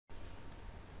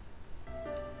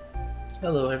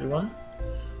Hello everyone,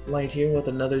 Light here with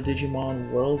another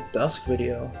Digimon World Dusk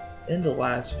video. In the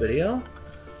last video,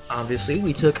 obviously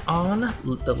we took on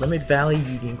the Limit Valley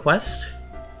Union Quest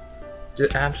to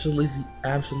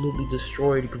absolutely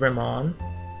destroyed Grimmon.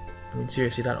 I mean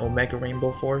seriously, that Omega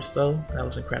Rainbow Force though, that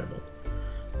was incredible.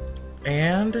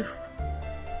 And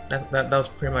that was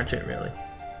pretty much it really.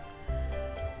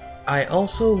 I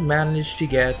also managed to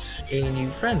get a new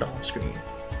friend on screen.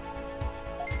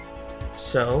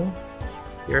 So,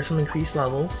 here are some increased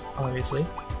levels, obviously.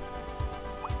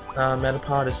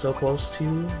 Metapod is so close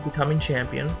to becoming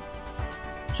champion.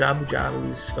 Jabu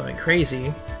Jabu is going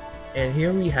crazy. And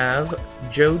here we have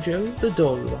Jojo the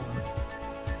Dorumon.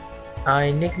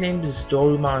 I nicknamed this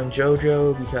Dorumon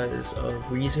Jojo because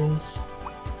of reasons.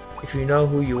 If you know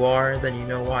who you are, then you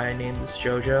know why I named this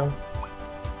Jojo.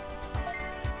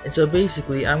 And so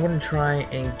basically, I'm going to try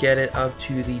and get it up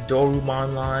to the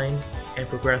Dorumon line and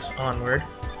progress onward.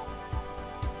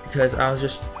 Because I was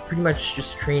just pretty much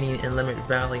just training in Limit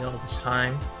Valley all this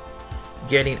time,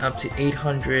 getting up to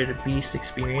 800 Beast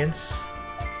experience,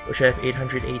 which I have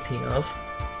 818 of,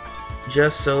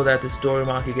 just so that this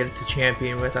Dorumon could get it to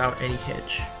champion without any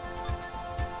hitch.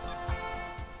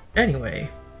 Anyway,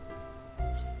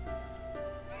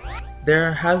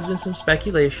 there has been some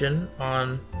speculation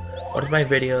on one of my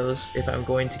videos if I'm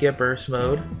going to get burst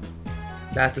mode.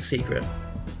 That's a secret,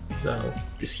 so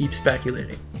just keep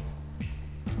speculating.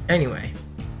 Anyway,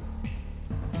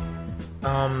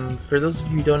 for those of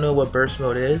you who don't know what burst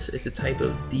mode is, it's a type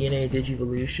of DNA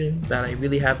Digivolution that I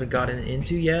really haven't gotten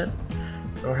into yet,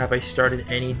 nor have I started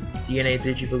any DNA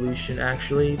Digivolution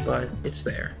actually, but it's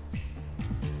there.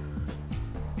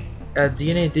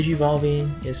 DNA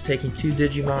Digivolving is taking two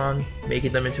Digimon,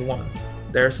 making them into one.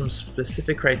 There are some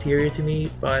specific criteria to meet,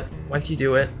 but once you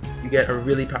do it, you get a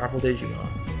really powerful Digimon.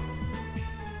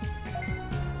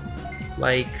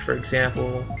 Like, for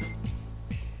example,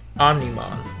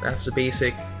 Omnimon. That's the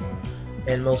basic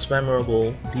and most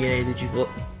memorable DNA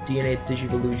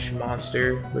Digivolution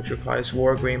monster, which requires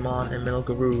War Greymon and Middle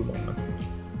Garurumon.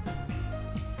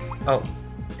 Oh,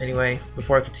 anyway,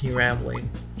 before I continue rambling,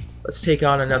 let's take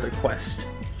on another quest.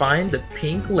 Find the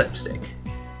pink lipstick.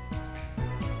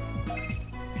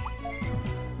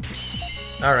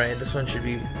 Alright, this one should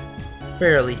be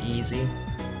fairly easy.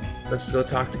 Let's go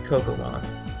talk to Kokomon.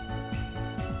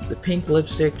 The pink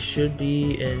lipstick should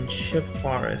be in Chip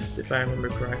Forest, if I remember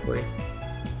correctly.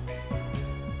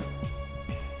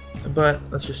 But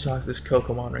let's just talk to this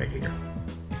Kokomon right here.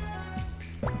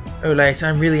 Alright,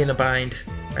 I'm really in a bind.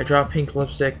 I dropped pink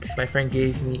lipstick my friend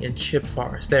gave me in Chip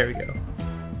Forest. There we go.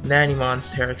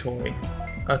 Nanimon's territory.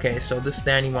 Okay, so this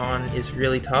Nanimon is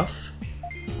really tough,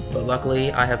 but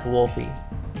luckily I have Wolfie.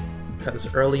 Because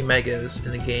early Megas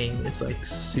in the game is like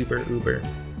super uber.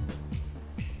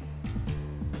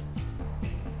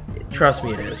 Trust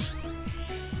me, it is.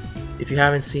 If you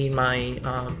haven't seen my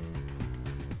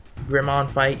Grimmon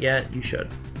fight yet, you should.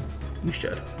 You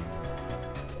should.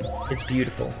 It's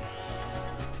beautiful.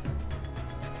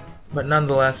 But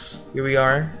nonetheless, here we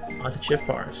are, onto Chip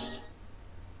Forest.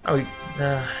 Oh,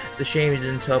 it's a shame you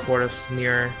didn't teleport us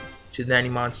near to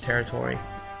Nanimon's territory.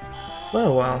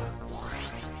 Oh well.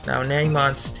 Now,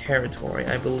 Nanimon's territory,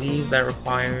 I believe that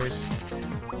requires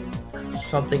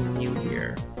something new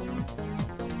here.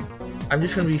 I'm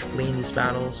just going to be fleeing these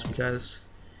battles because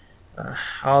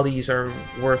all these are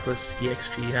worthless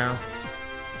EXP now.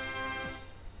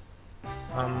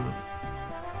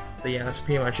 But yeah, that's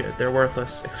pretty much it. They're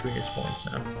worthless experience points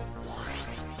now.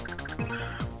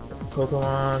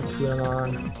 Pokemon,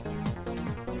 Kunemon,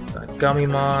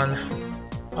 Gummymon.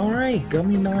 Alright,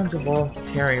 Gummimon's evolved to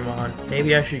Terriermon.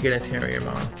 Maybe I should get a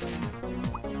Terriermon.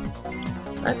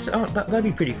 That'd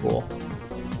be pretty cool.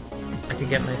 I could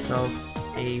get myself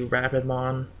a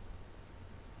Rapidmon,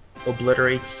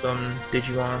 obliterate some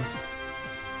Digimon,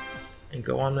 and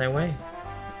go on my way.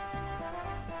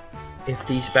 If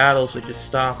these battles would just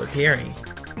stop appearing.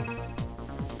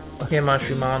 Okay,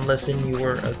 Mushroommon, listen, you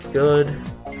were a good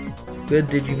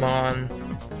Digimon.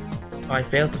 Oh, I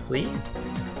failed to flee?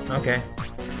 Okay.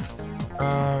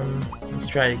 Let's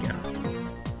try it again.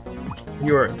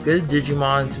 You are a good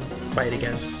Digimon to fight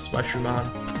against, Mushroommon,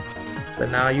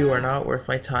 but now you are not worth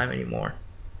my time anymore.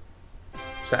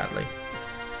 Sadly.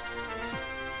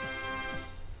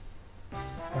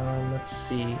 Let's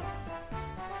see.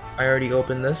 I already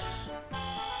opened this.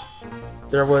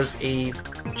 There was a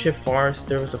Chip Forest,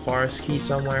 there was a forest key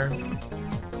somewhere.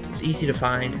 It's easy to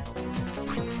find.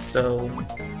 So,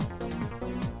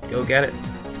 go get it.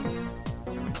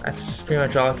 That's pretty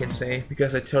much all I can say,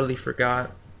 because I totally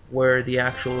forgot where the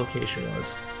actual location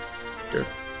was.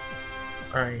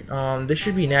 Alright, this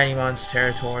should be Nanimon's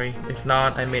territory. If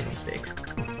not, I made a mistake.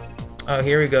 Oh,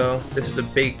 here we go. This is the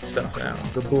big stuff now.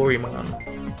 Gaburimon.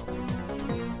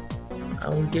 I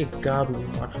will get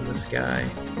Gabumon from this guy.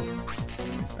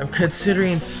 I'm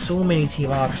considering so many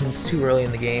team options too early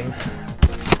in the game.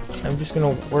 I'm just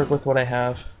gonna work with what I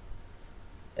have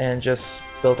and just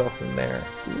build up from there.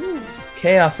 Ooh.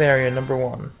 Chaos area number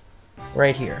 1.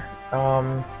 Right here.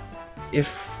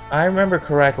 If I remember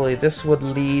correctly, this would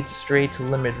lead straight to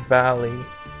Limit Valley,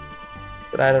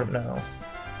 but I don't know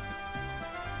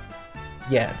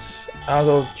yet. I'll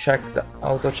go check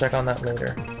on that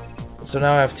later. So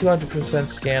now I have 200%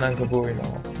 scan on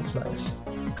Gaburimon. That's nice.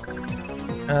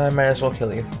 I might as well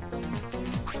kill you.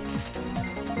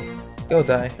 Go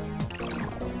die.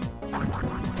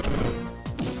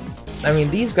 I mean,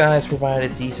 these guys provide a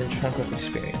decent chunk of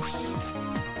experience.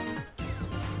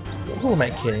 Who am I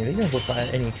kidding? They don't provide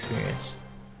any experience.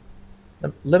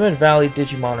 The Limit Valley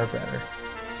Digimon are better.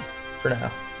 For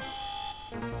now.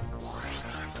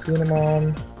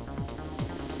 Kunamon.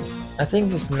 I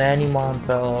think this Nanimon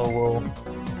fellow will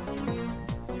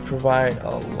provide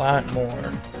a lot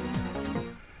more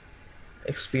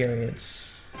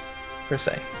experience, per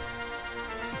se.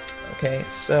 Okay,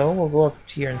 so we'll go up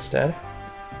here instead.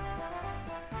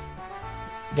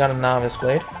 Got a Novice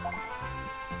Blade.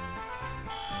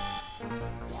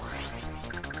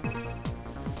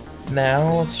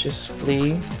 Now let's just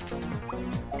flee.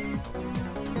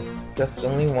 Guess it's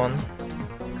only one.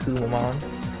 Kumamon.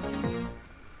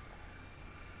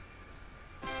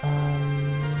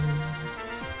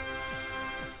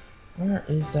 Where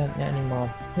is that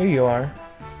Nanimon? Here you are.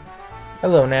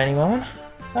 Hello, Nanimon.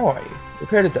 How are you?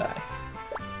 Prepare to die.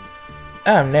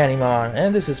 I'm Nanimon,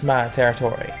 and this is my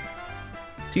territory.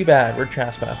 Too bad, we're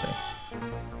trespassing.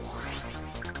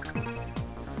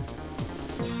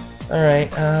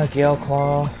 Alright, Gale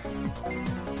Claw.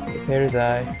 Prepare to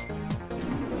die.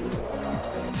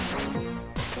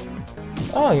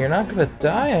 Oh, you're not gonna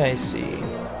die, I see.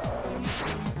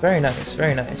 Very nice,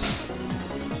 very nice.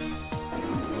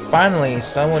 Finally,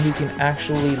 someone who can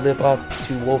actually live up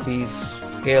to Wolfie's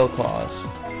Gale Claws.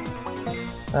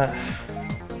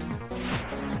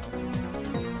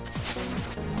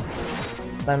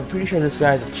 I'm pretty sure this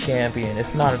guy's a champion,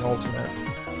 if not an ultimate.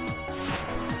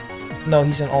 No,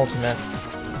 he's an ultimate,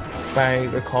 if I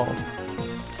recall.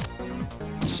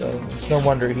 So it's no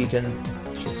wonder he can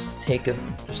just take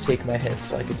my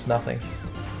hits like it's nothing.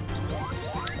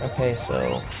 Okay,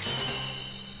 so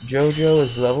JoJo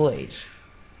is level 8.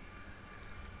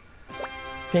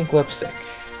 Pink lipstick.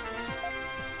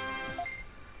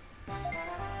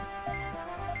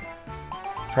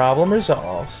 Problem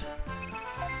resolved.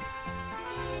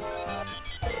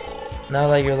 Now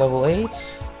that you're level 8,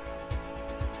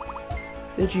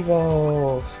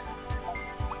 Digivolve.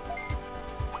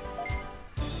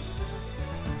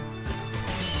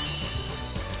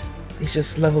 They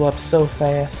just level up so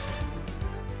fast.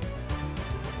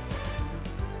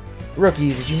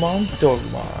 Rookie Digimon,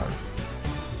 Dorumon.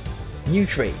 New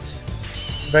trait.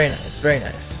 Very nice, very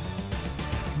nice.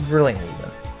 Brilliant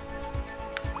even.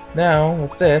 Now,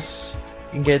 with this,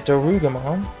 you can get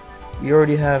Dorugamon. You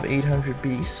already have 800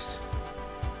 Beast.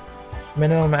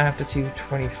 Minimum aptitude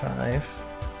 25.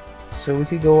 So we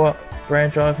could go up,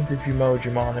 branch off into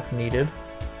Jumojimon if needed.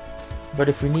 But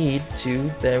if we need to,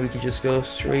 then we could just go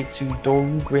straight to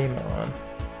Dorugreymon.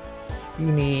 You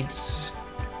need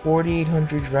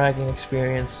 4,800 Dragon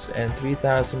experience and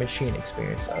 3,000 Machine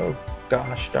experience. Oh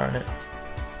gosh darn it.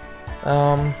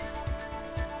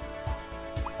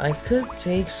 I could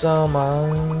take some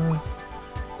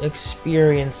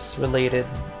experience related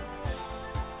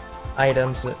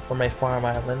items for my farm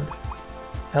island.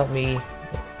 Help me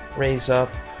raise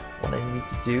up what I need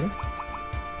to do.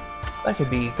 That could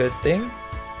be a good thing.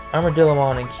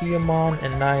 Armadillomon and Kyumon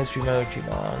and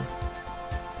Nizumojimon.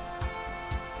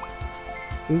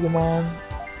 Fugamon,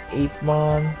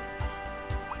 Apemon,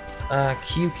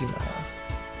 Kyukimon.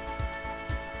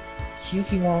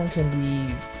 Kyukimon can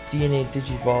be DNA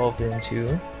digivolved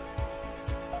into.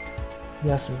 He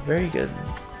has some very good.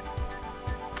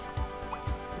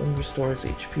 One restores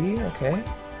HP, okay.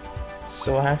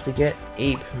 So I have to get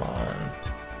Apemon.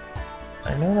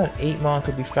 I know that Apemon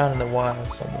could be found in the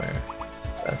wild somewhere.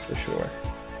 That's for sure.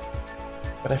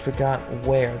 But I forgot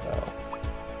where though.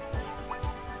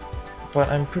 But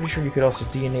I'm pretty sure you could also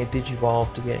DNA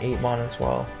digivolve to get Apemon as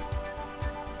well.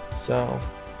 So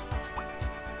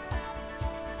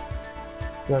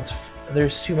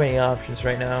there's too many options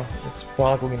right now. It's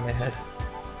boggling my head.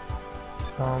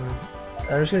 I'm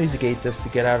just gonna use the gate disc to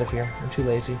get out of here. I'm too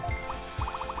lazy.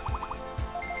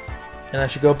 And I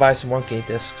should go buy some more gate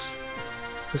discs.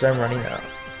 because I'm running out.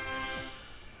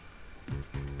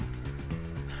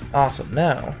 Awesome,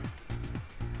 now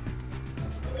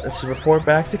let's report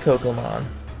back to Kokomon.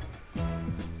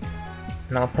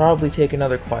 And I'll probably take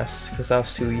another quest, because that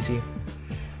was too easy.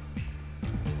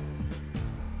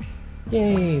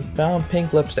 Yay, found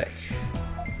pink lipstick.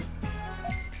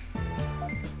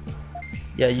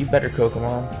 Yeah, you better,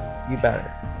 Kokomon. You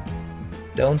better.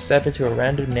 Don't step into a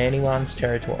random Nanimon's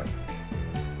territory.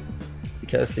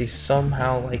 Because they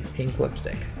somehow like pink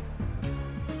lipstick.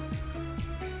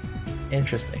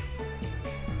 Interesting.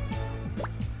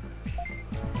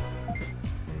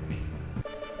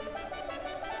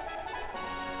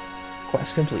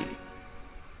 Quest complete.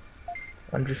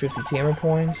 150 tamer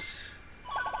points.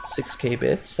 6k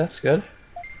bits, that's good.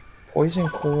 Poison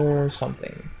core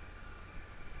something.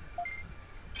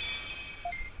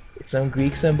 It's some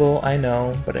Greek symbol, I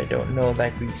know, but I don't know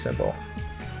that Greek symbol.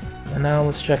 And now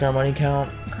let's check our money count.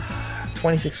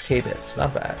 26k bits,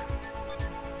 not bad.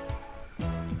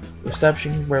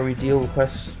 Reception, where we deal with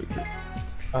quests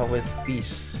with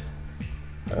beasts.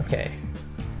 Okay.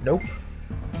 Nope.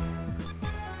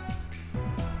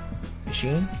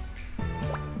 Machine?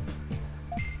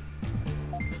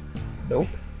 Nope.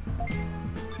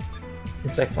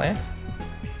 Insect plant?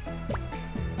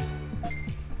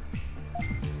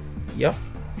 Yup.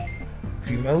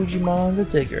 Digimon the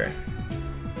Digger.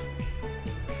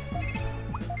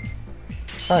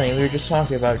 Funny, we were just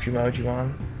talking about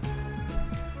Digimon.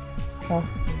 Huh.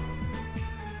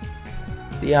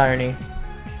 The irony.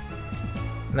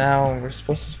 Now we're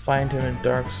supposed to find him in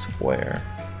Dark Square.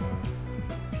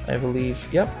 I believe.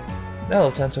 Yep.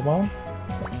 Hello, Tentomon.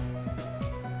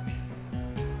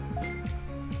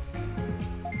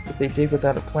 If they dig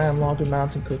without a plan, Logger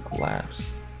Mountain could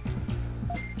collapse.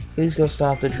 Please go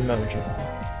stop the Digimon.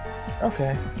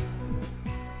 Okay.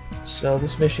 So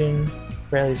this mission,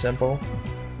 fairly simple.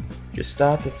 Just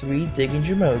stop the 3 digging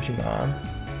Digimon.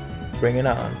 Bring it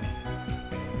on.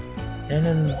 And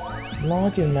in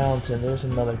Logger Mountain, there's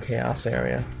another chaos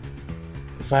area.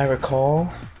 If I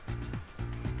recall,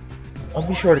 I'll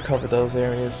be sure to cover those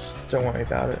areas. Don't worry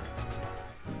about it.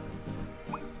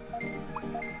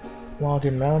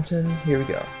 Logger Mountain, here we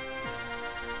go.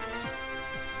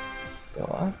 Go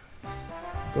up,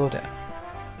 go down.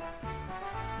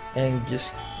 And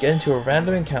just get into a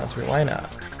random encounter, why not?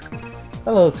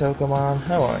 Hello, Tokomon,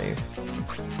 how are you?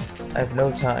 I have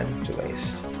no time to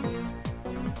waste.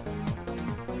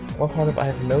 What part of I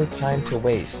have no time to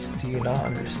waste do you not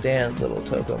understand, little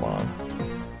Tokomon?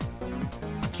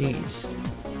 Jeez.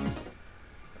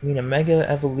 I mean, a Mega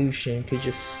Evolution could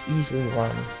just easily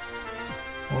run.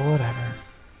 Or whatever.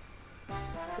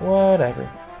 Whatever.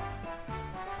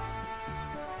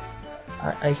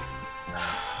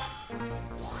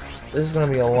 This is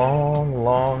gonna be a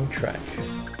long trek.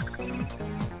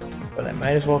 But I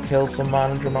might as well kill some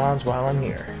Monodramons while I'm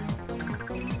here.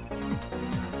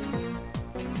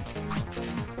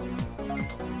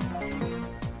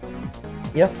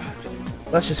 Yep.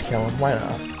 Let's just kill him, why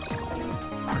not?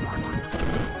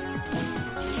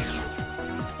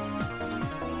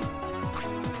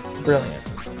 Brilliant.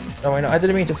 Oh wait, no, I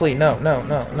didn't mean to flee. No.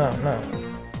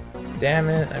 Damn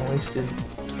it, I wasted...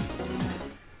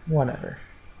 Whatever.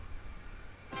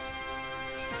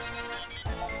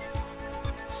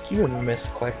 Stupid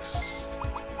misclicks.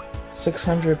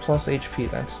 600 plus HP,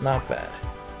 that's not bad.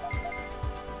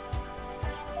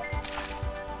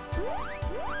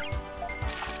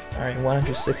 Alright,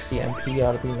 160 MP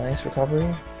ought to be nice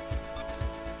recovery.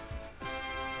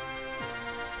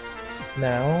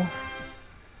 Now,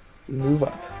 we move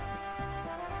up.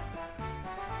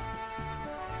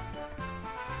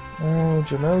 Oh,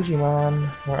 Digimon,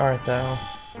 where art thou?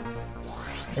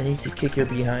 I need to kick your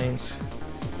behinds.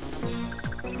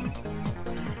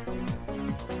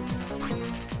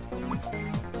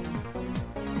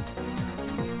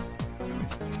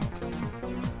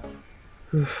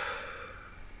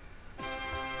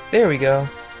 There we go.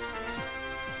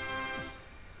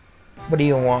 What do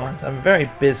you want? I'm very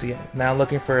busy now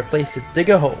looking for a place to dig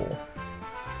a hole.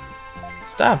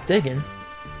 Stop digging.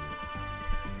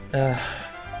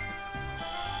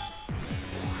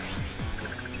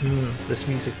 This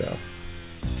music though.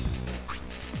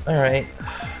 Alright.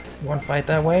 You wanna fight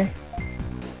that way?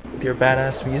 With your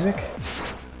badass music?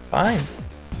 Fine.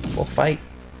 We'll fight.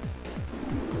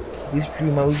 These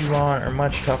Digimon are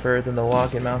much tougher than the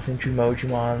Logger Mountain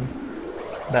Digimon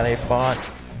that I fought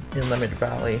in Limit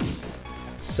Valley.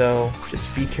 So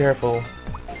just be careful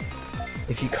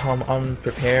if you come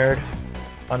unprepared,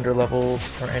 underleveled,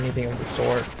 or anything of the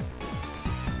sort.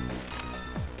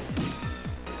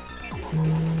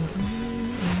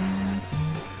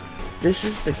 This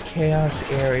is the Chaos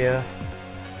Area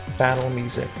battle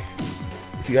music,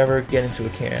 if you ever get into a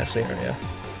Chaos Area.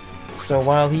 So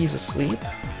while he's asleep,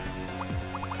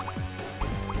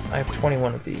 I have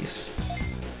 21 of these.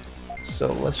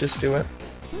 So let's just do it.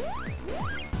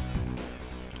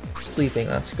 Sleeping,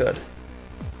 that's good.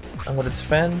 I'm going to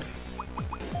defend,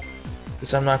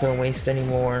 because I'm not going to waste any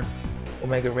more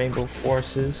Omega Rainbow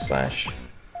Forces slash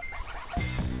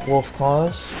Wolf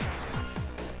Claws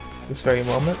this very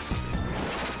moment.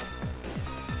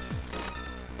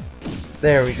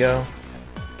 There we go.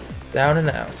 Down and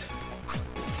out.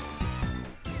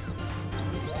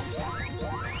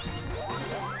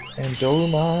 And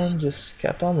Dorumon just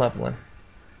kept on leveling.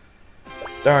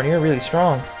 Darn, you're really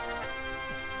strong.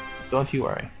 Don't you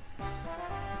worry.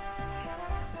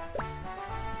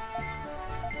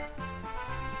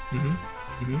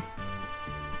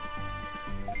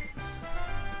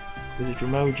 Is it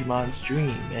Dramojimon's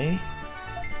dream, eh?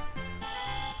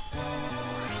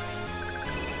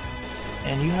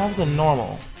 And you have the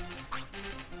normal.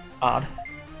 Odd.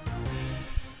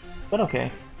 But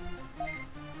okay.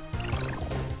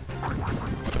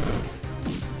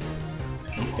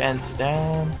 Defense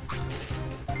down.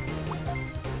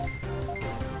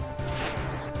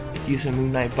 Let's use a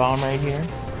Moon Knight Bomb right here.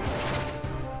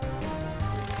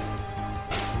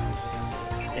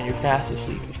 And you're fast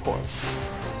asleep, of course.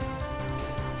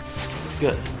 It's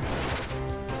good.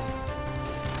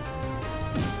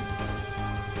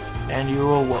 And you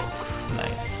awoke.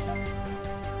 Nice.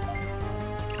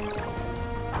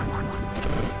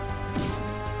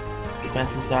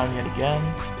 Defense is down yet again.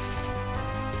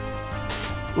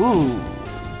 Ooh!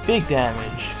 Big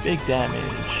damage. Big damage.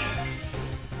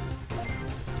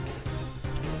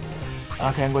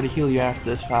 Okay, I'm going to heal you after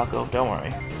this, Falco. Don't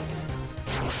worry.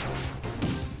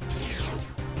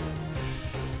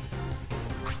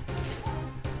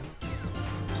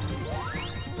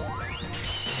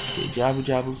 Okay, Jabu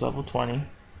Jabu's level 20.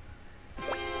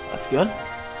 That's good.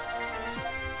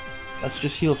 Let's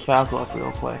just heal Falco up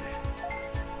real quick.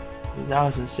 Because that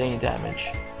was insane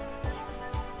damage.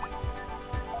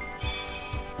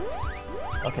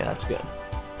 Okay, that's good.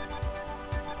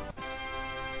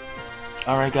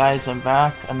 Alright guys, I'm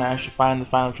back. I managed to find the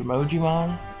final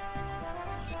Dromojimon.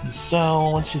 And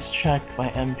so, let's just check my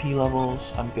MP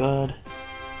levels. I'm good.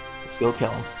 Let's go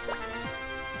kill him.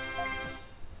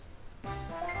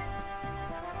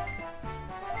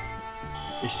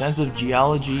 Your sense of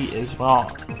geology is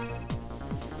wrong.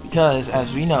 Because,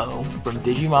 as we know, from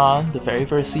Digimon, the very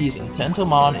first season,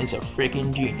 Tentomon is a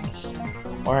freaking genius.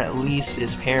 Or at least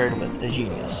is paired with a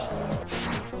genius.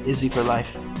 Izzy for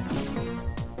life.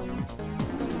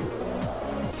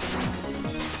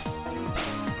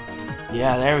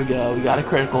 Yeah, there we go. We got a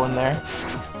critical in there.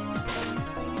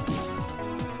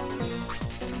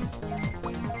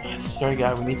 Sorry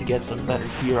guys, we need to get some better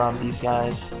gear on these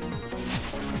guys.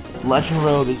 Legend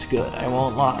Robe is good, I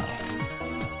won't lie.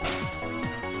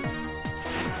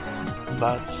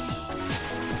 But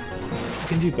you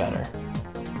can do better.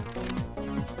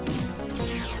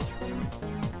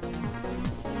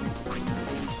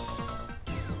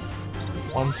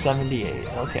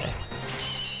 $178, okay.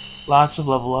 Lots of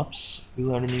level ups. We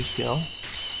learned a new skill.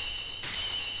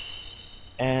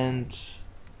 And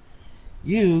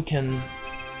you can...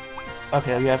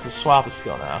 Okay, we have to swap a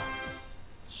skill now.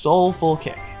 Soulful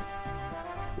Kick.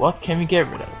 What can we get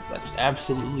rid of? That's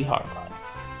absolutely horrifying.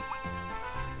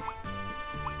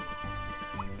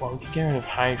 Well, we can get rid of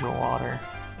Hydro Water,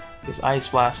 because Ice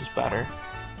Blast is better.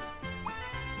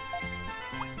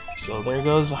 So there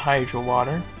goes the Hydro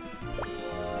Water.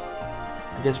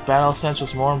 I guess Battle Sense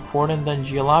was more important than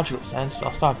Geological Sense.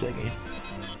 I'll stop digging.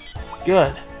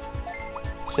 Good.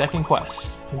 Second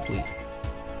quest complete.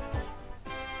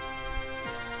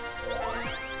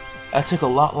 That took a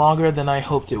lot longer than I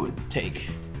hoped it would take.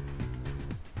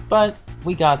 But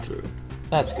we got through.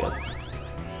 That's good.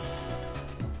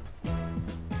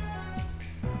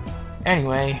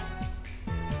 Anyway,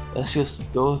 let's just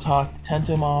go talk to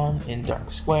Tentomon in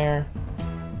Dark Square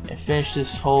and finish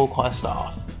this whole quest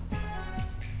off.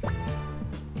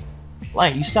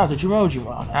 Light, you stopped the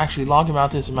Dromojimon. Actually, logging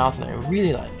Mountain is a mountain I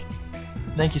really like.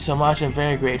 Thank you so much, I'm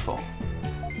very grateful.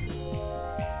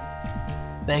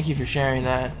 Thank you for sharing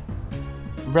that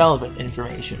relevant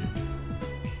information.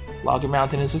 Logger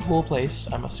Mountain is a cool place,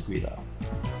 I must agree though.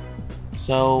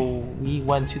 So, we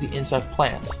went to the insect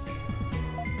plant.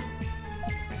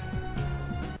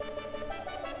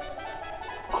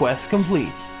 Quest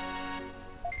complete.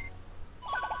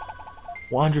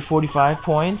 145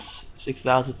 points,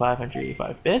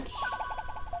 6,585 bits.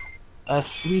 A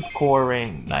sleep core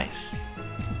ring, nice.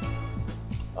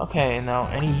 Okay, now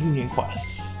any union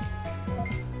quests?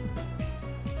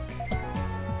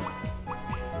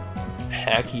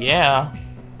 Heck yeah!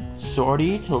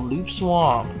 Sortie to Loop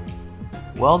Swamp.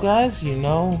 Well guys,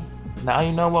 now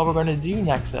you know what we're going to do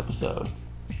next episode.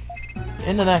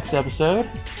 In the next episode,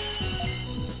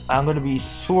 I'm going to be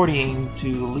sorting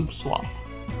to Loop Swamp.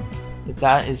 If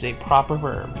that is a proper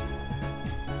verb.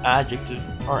 Adjective,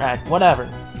 or whatever.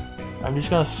 I'm just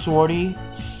going to sortie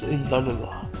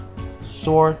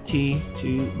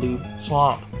to Loop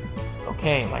Swamp.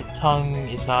 Okay, my tongue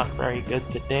is not very good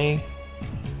today.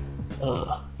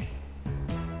 Ugh.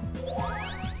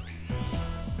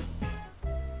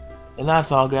 And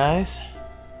that's all, guys.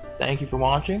 Thank you for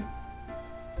watching.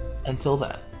 Until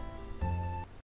then.